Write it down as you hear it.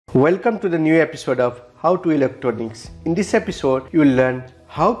Welcome to the new episode of How to Electronics. In this episode, you will learn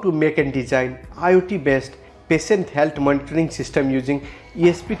how to make and design IoT based patient health monitoring system using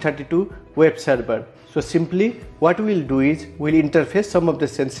ESP32 Web Server. So simply what we will do is we will interface some of the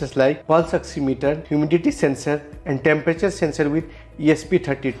sensors like Pulse Oximeter, Humidity Sensor and Temperature Sensor with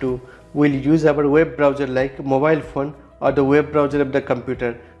ESP32. We will use our web browser like mobile phone or the web browser of the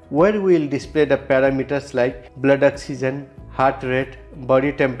computer, where we will display the parameters like blood oxygen, heart rate,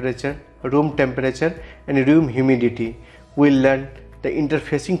 body temperature, room temperature and room humidity. We'll learn the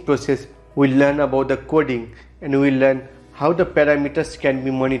interfacing process, we'll learn about the coding, and we'll learn how the parameters can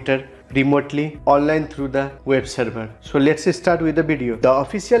be monitored remotely online through the web server. So let's start with the video. The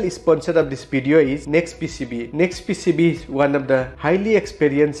official sponsor of this video is NextPCB. NextPCB is one of the highly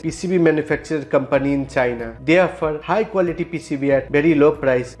experienced PCB manufacturer company in China. They offer high quality PCB at very low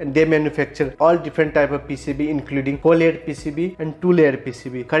price, and they manufacture all different type of PCB including 4-layer PCB and 2-layer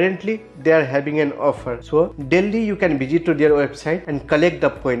PCB. Currently they are having an offer. So daily you can visit to their website and collect the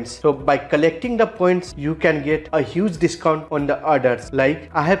points. So by collecting the points you can get a huge discount on the orders.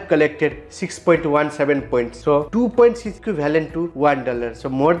 Like I have collected 6.17 points. So 2 points is equivalent to $1. So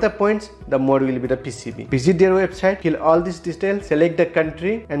more the points, the more will be the PCB. Visit their website, fill all these details, select the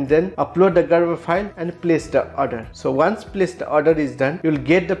country and then upload the Gerber file and place the order. So once placed the order is done, you will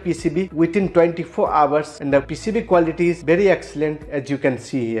get the PCB within 24 hours and the PCB quality is very excellent, as you can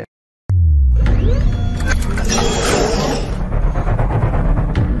see here.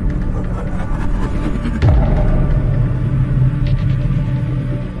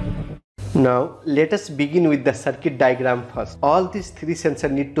 Now let us begin with the circuit diagram first. All these three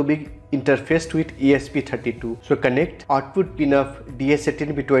sensors need to be interfaced with ESP32. So connect output pin of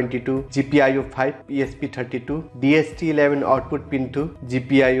DS18B20 GPIO 5 ESP32, DHT11 output pin to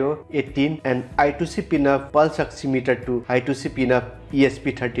GPIO 18 and I2C pin of Pulse Oximeter to I2C pin of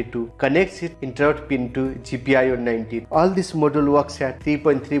ESP32. Connects its interrupt pin to GPIO 19. All this module works at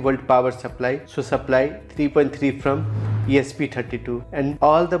 3.3 volt power supply. So supply 3.3 from ESP32, and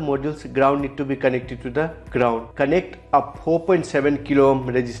all the modules ground need to be connected to the ground. Connect a 4.7 kilo ohm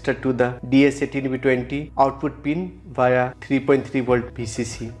resistor to the DS18B20 output pin via 3.3 volt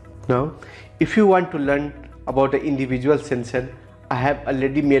VCC. Now if you want to learn about the individual sensor, I have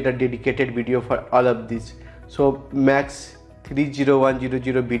already made a dedicated video for all of these. So max 30100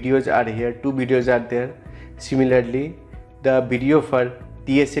 videos are here, 2 videos are there. Similarly the video for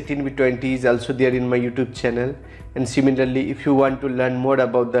DS18B20 is also there in my YouTube channel. And similarly, if you want to learn more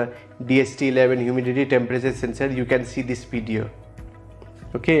about the DHT11 Humidity Temperature Sensor, you can see this video.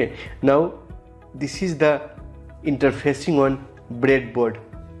 Okay, now this is the interfacing on breadboard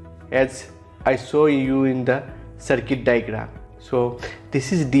as I show you in the circuit diagram. So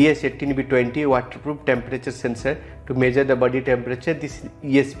this is DS18B20 waterproof temperature sensor to measure the body temperature. This is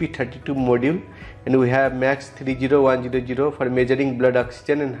ESP32 module, and we have max 30100 for measuring blood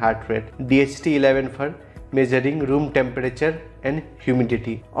oxygen and heart rate, DHT11 for measuring room temperature and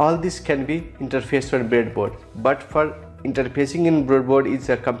humidity. All this can be interfaced on breadboard, but for interfacing in breadboard is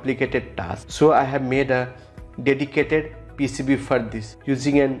a complicated task. So I have made a dedicated PCB for this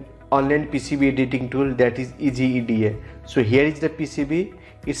using an online PCB editing tool, that is EasyEDA. So here is the PCB.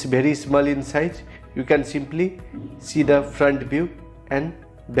 It's very small in size. You can simply see the front view and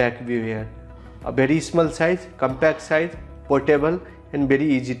back view here. A very small size, compact size, portable and very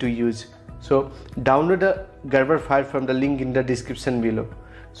easy to use. So download the Gerber file from the link in the description below.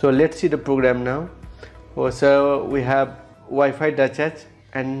 So let's see the program now. So we have Wi-Fi.h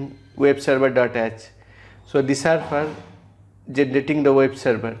and web server.h. So these are for generating the web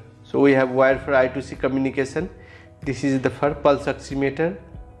server. So we have wire for I2C communication. This is the for Pulse Oximeter,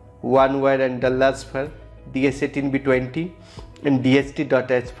 one wire and Dallas for DS18B20 and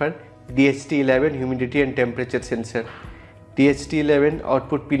DHT.h for DHT11 Humidity and Temperature Sensor. DHT11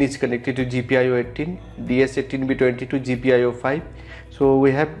 output pin is connected to GPIO 18, DS18B20 to GPIO 5. So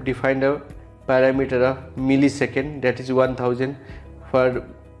we have defined a parameter of millisecond, that is 1000 for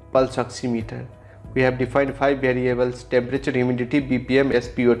Pulse Oximeter. We have defined 5 variables: temperature, humidity, BPM,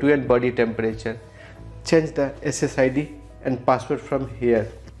 SpO2 and body temperature. Change the SSID and password from here.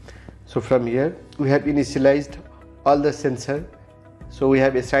 So from here we have initialized all the sensor. So we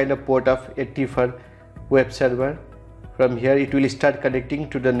have assigned a port of 80 for web server. From here it will start connecting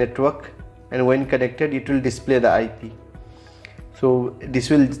to the network, and when connected it will display the IP. So this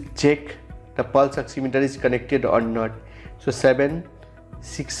will check the pulse oximeter is connected or not. So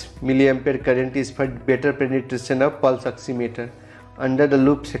 6 milliampere current is for better penetration of pulse oximeter. Under the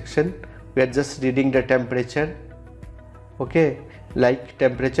loop section we are just reading the temperature, okay, like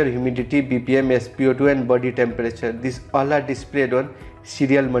temperature, humidity, BPM, SpO2 and body temperature. These all are displayed on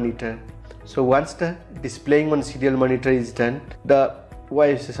serial monitor. So once the displaying on serial monitor is done, the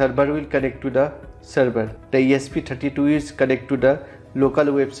web server will connect to the server. The ESP32 is connect to the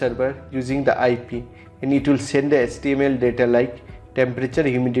local web server using the IP, and it will send the HTML data like temperature,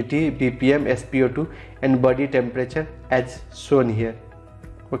 humidity, BPM, SpO2 and body temperature as shown here.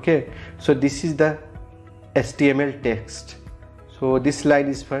 Okay, so this is the HTML text. So this line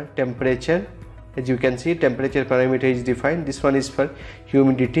is for temperature. As you can see, temperature parameter is defined. This one is for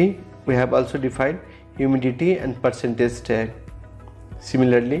humidity. We have also defined humidity and percentage tag.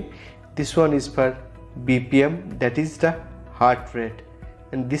 Similarly, this one is for BPM, that is the heart rate,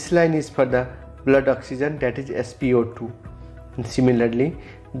 and this line is for the blood oxygen, that is SpO2. And similarly,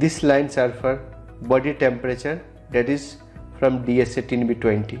 these lines are for body temperature, that is from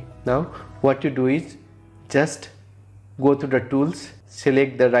DS18B20. Now what you do is just go to the tools,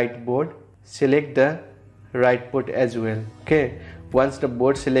 select the right board, select the right port as well. Okay, once the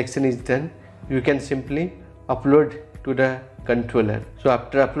board selection is done, you can simply upload to the controller. So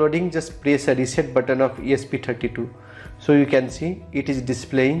after uploading, just press a reset button of ESP32. So you can see it is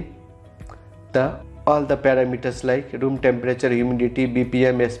displaying all the parameters like room temperature, humidity,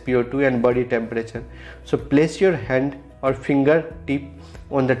 BPM, SpO2 and body temperature. So place your hand or finger tip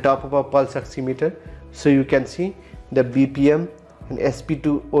on the top of a pulse oximeter, so you can see the BPM and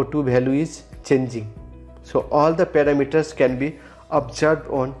SpO2 value is changing. So all the parameters can be observed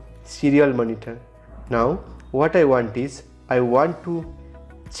on serial monitor. Now what I want is, I want to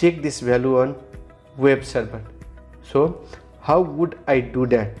check this value on web server. So how would I do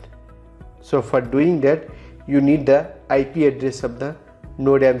that? So for doing that, you need the IP address of the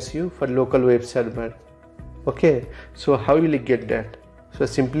node MCU for local web server. Okay, so how will you get that? So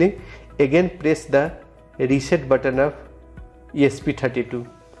simply again press the reset button of ESP32.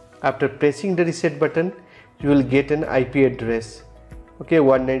 After pressing the reset button, you will get an IP address. Okay,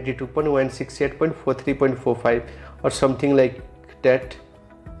 192.168.43.45 or something like that.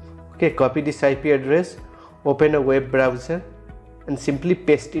 Okay, copy this IP address, open a web browser and simply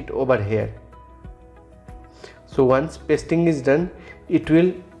paste it over here. So once pasting is done, it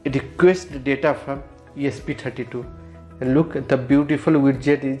will request the data from ESP32, and look at the beautiful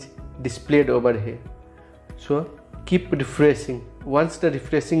widget is displayed over here. So keep refreshing. Once the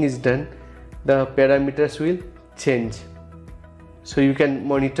refreshing is done, the parameters will change. So you can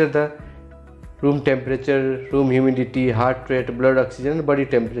monitor the room temperature, room humidity, heart rate, blood oxygen, body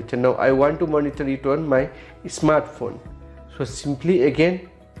temperature. Now I want to monitor it on my smartphone. So simply again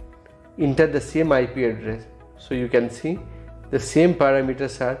enter the same IP address. So you can see the same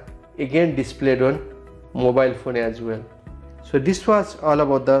parameters are again displayed on mobile phone as well. So this was all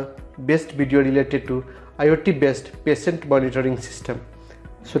about the best video related to IoT based patient monitoring system.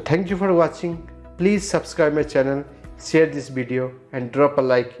 So thank you for watching. Please subscribe my channel, share this video and drop a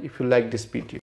like if you like this video.